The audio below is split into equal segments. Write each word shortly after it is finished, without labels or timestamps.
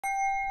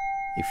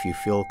If you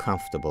feel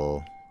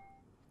comfortable,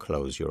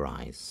 close your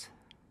eyes.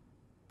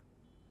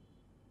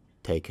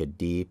 Take a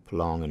deep,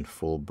 long and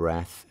full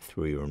breath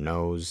through your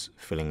nose,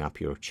 filling up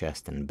your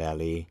chest and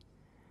belly,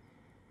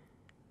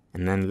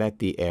 and then let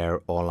the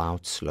air all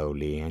out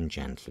slowly and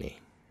gently.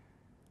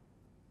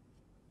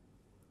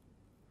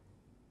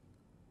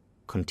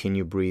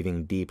 Continue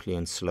breathing deeply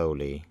and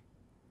slowly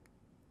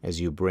as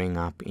you bring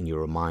up in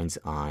your mind's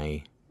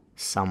eye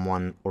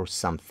someone or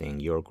something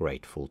you're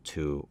grateful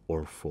to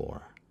or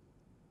for.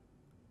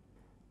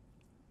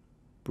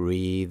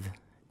 Breathe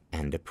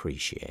and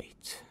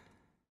appreciate.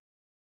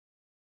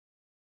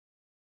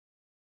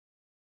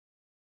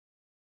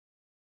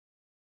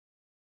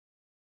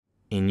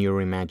 In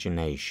your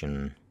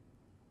imagination,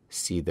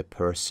 see the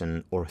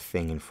person or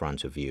thing in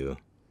front of you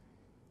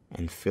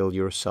and fill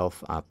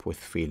yourself up with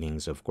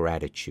feelings of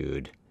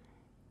gratitude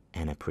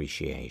and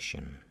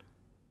appreciation.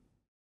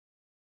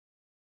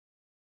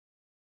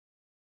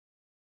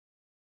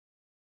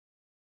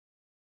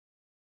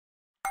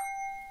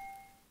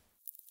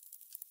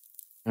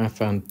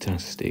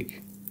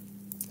 Fantastic.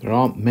 There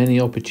aren't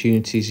many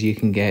opportunities you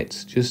can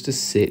get just to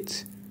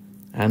sit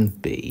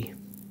and be.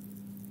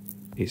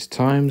 It's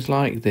times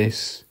like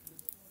this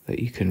that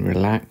you can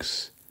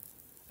relax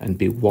and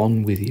be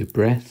one with your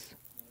breath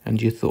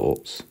and your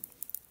thoughts.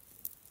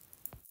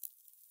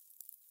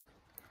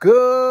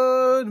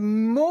 Good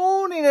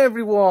morning,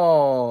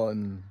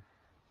 everyone.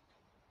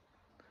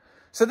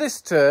 So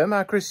this term,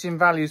 our Christian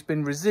value has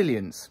been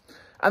resilience.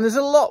 And there's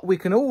a lot we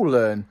can all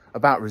learn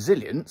about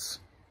resilience.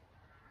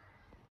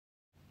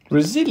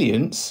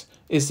 Resilience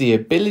is the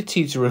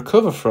ability to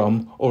recover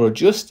from or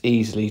adjust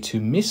easily to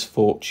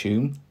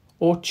misfortune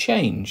or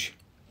change.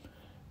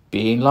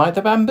 Being like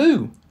the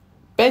bamboo,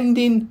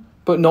 bending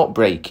but not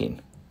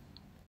breaking.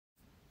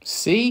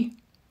 See,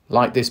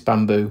 like this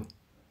bamboo,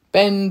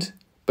 bend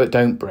but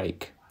don't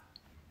break.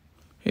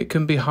 It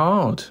can be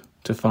hard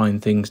to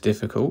find things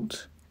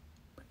difficult.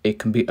 It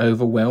can be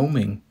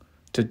overwhelming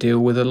to deal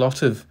with a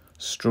lot of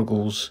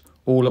struggles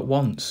all at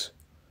once.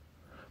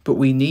 But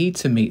we need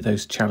to meet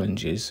those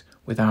challenges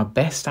with our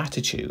best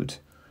attitude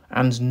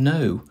and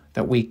know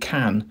that we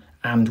can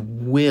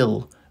and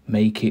will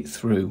make it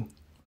through.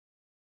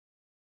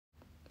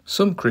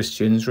 Some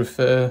Christians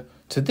refer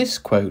to this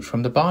quote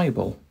from the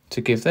Bible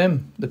to give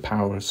them the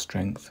power of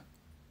strength.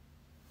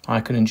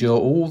 I can endure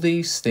all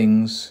these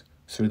things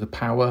through the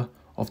power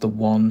of the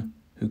one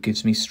who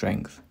gives me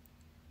strength.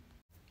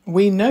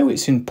 We know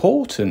it's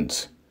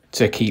important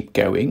to keep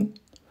going,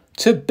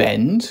 to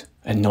bend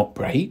and not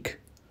break.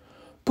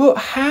 But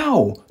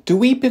how do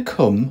we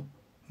become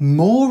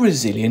more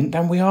resilient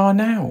than we are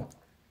now?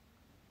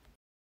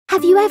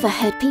 Have you ever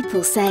heard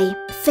people say,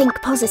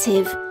 think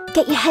positive,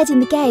 get your head in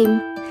the game,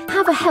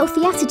 have a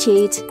healthy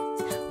attitude?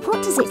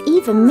 What does it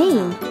even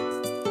mean?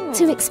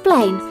 To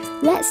explain,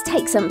 let's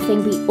take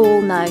something we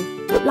all know,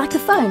 like a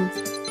phone.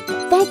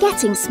 They're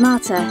getting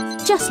smarter,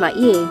 just like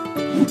you.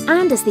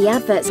 And as the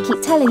adverts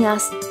keep telling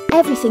us,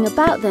 everything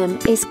about them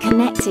is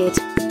connected.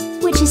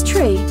 Which is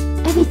true,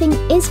 everything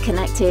is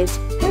connected.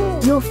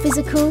 Your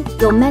physical,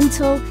 your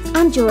mental,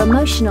 and your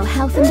emotional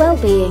health and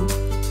well-being.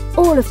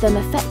 All of them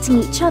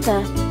affecting each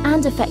other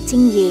and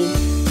affecting you.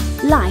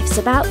 Life's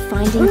about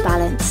finding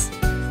balance.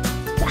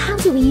 But how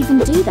do we even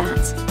do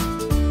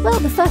that? Well,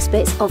 the first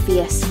bit's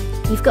obvious.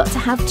 You've got to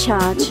have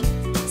charge.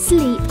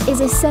 Sleep is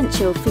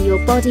essential for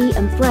your body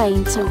and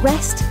brain to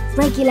rest,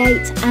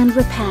 regulate, and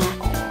repair.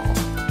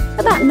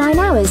 About 9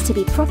 hours to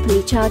be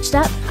properly charged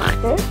up.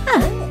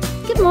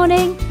 Good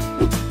morning.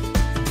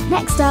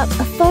 Next up,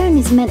 a phone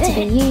is meant to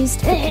be used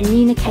for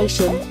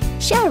communication,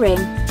 sharing.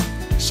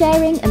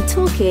 Sharing and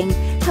talking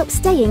help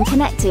staying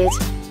connected.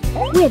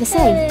 We're the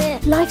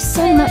same. Life's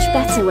so much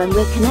better when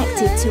we're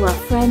connected to our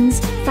friends,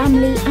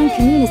 family and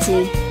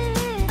community.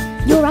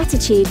 Your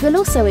attitude will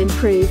also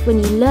improve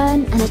when you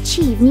learn and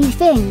achieve new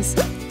things.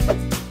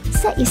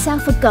 Set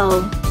yourself a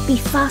goal. Be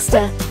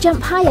faster,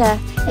 jump higher,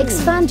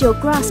 expand your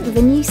grasp of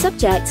a new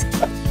subject,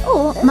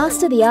 or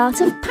master the art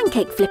of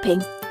pancake flipping.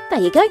 There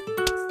you go.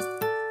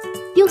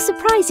 You'll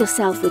surprise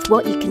yourself with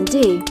what you can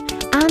do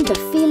and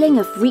the feeling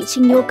of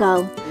reaching your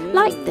goal,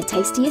 like the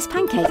tastiest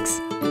pancakes.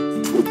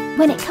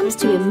 When it comes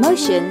to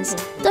emotions,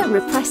 don't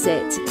repress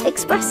it,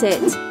 express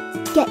it.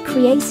 Get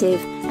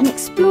creative and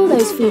explore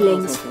those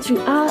feelings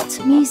through art,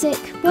 music,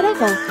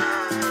 whatever.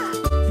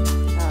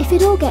 If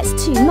it all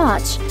gets too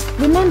much,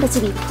 remember to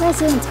be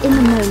present in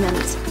the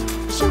moment.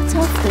 Shut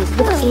off the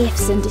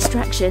what-ifs and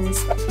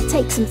distractions.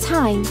 Take some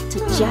time to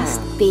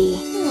just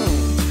be.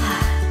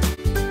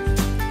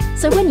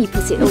 So when you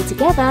put it all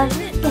together,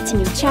 getting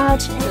in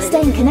charge,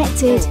 staying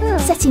connected,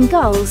 setting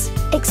goals,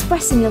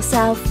 expressing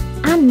yourself,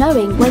 and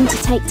knowing when to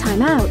take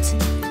time out,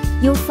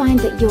 you'll find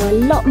that you're a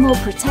lot more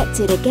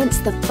protected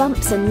against the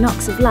bumps and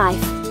knocks of life.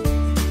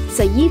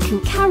 So you can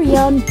carry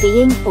on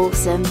being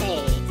awesome.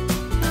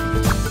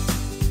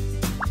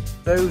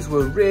 Those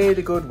were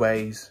really good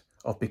ways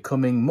of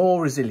becoming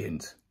more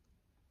resilient.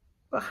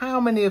 But how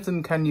many of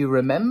them can you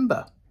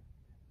remember?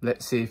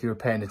 Let's see if you're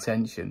paying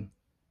attention.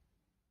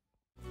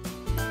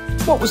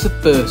 What was the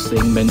first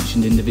thing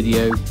mentioned in the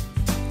video?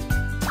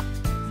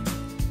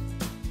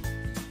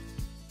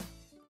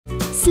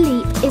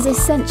 Sleep is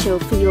essential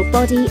for your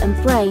body and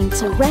brain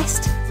to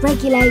rest,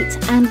 regulate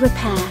and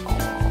repair.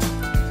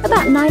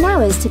 About 9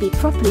 hours to be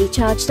properly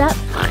charged up.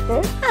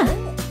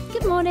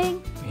 Good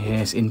morning.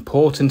 Yes,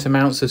 important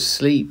amounts of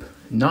sleep.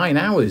 9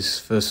 hours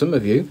for some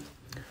of you.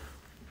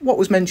 What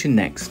was mentioned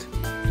next?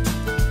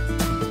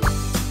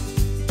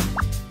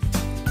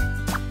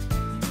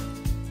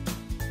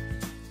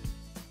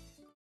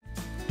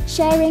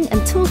 Sharing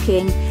and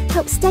talking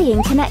helps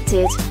staying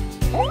connected.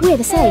 We're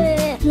the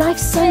same.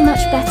 Life's so much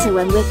better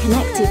when we're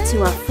connected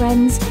to our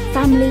friends,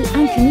 family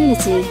and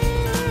community.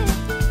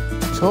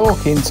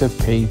 Talking to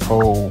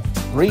people.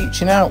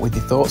 Reaching out with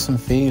your thoughts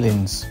and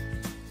feelings.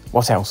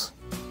 What else?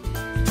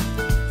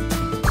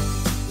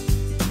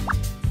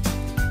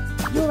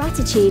 Your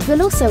attitude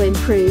will also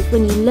improve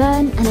when you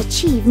learn and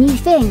achieve new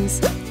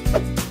things.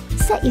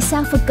 Set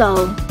yourself a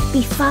goal.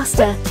 Be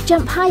faster,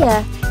 jump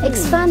higher,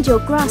 expand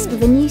your grasp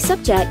of a new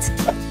subject,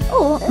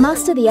 or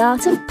master the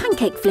art of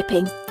pancake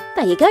flipping.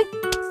 There you go.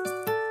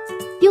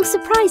 You'll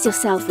surprise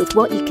yourself with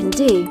what you can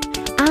do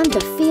and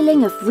the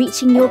feeling of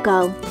reaching your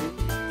goal.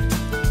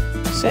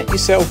 Set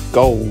yourself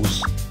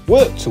goals.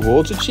 Work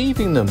towards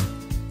achieving them.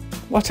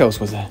 What else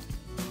was there?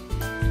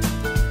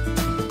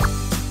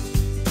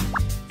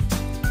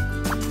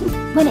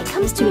 When it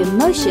comes to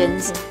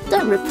emotions,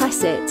 don't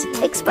repress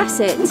it, express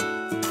it.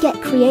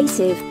 Get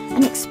creative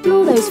and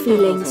explore those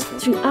feelings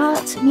through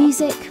art,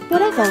 music,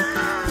 whatever.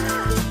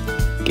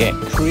 Get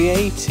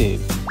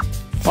creative.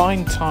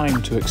 Find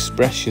time to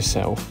express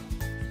yourself.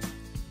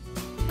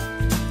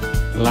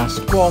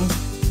 Last one.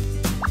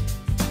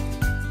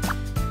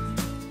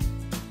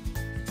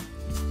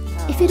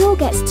 If it all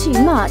gets too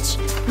much,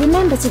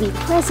 remember to be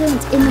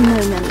present in the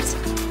moment.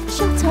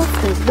 Shut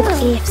off the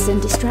what-ifs and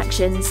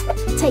distractions.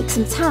 Take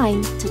some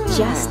time to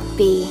just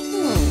be.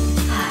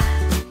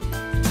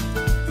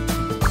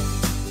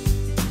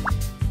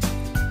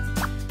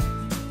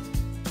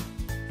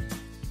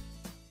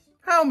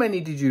 How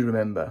many did you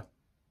remember?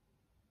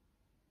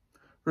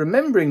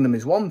 Remembering them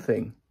is one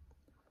thing.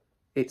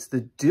 It's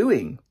the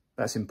doing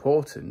that's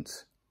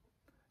important.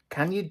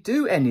 Can you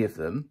do any of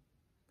them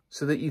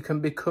so that you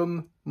can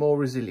become more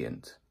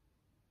resilient?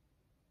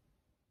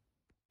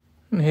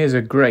 And here's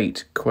a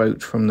great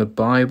quote from the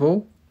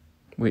Bible,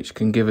 which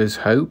can give us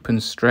hope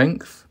and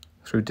strength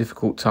through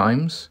difficult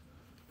times,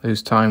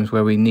 those times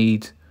where we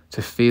need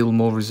to feel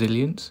more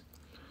resilient.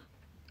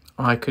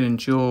 I can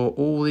endure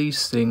all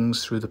these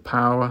things through the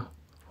power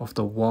of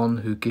the one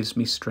who gives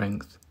me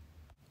strength.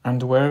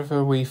 And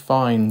wherever we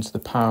find the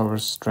power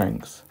of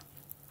strength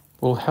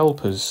will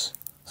help us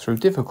through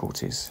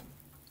difficulties.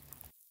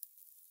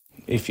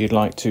 If you'd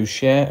like to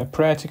share a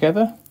prayer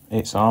together,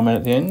 it's Amen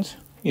at the end.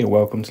 You're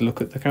welcome to look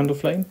at the candle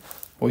flame,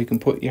 or you can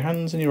put your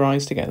hands and your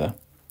eyes together.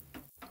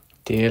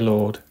 Dear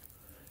Lord,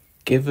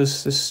 give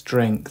us the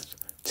strength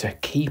to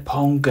keep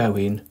on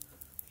going,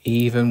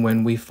 even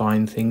when we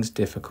find things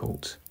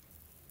difficult.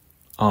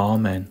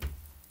 Amen.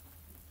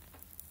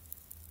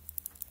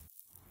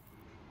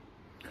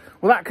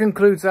 Well, that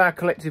concludes our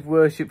collective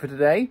worship for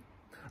today.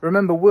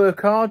 Remember,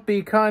 work hard,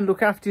 be kind,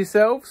 look after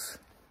yourselves.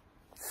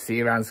 See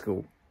you around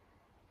school.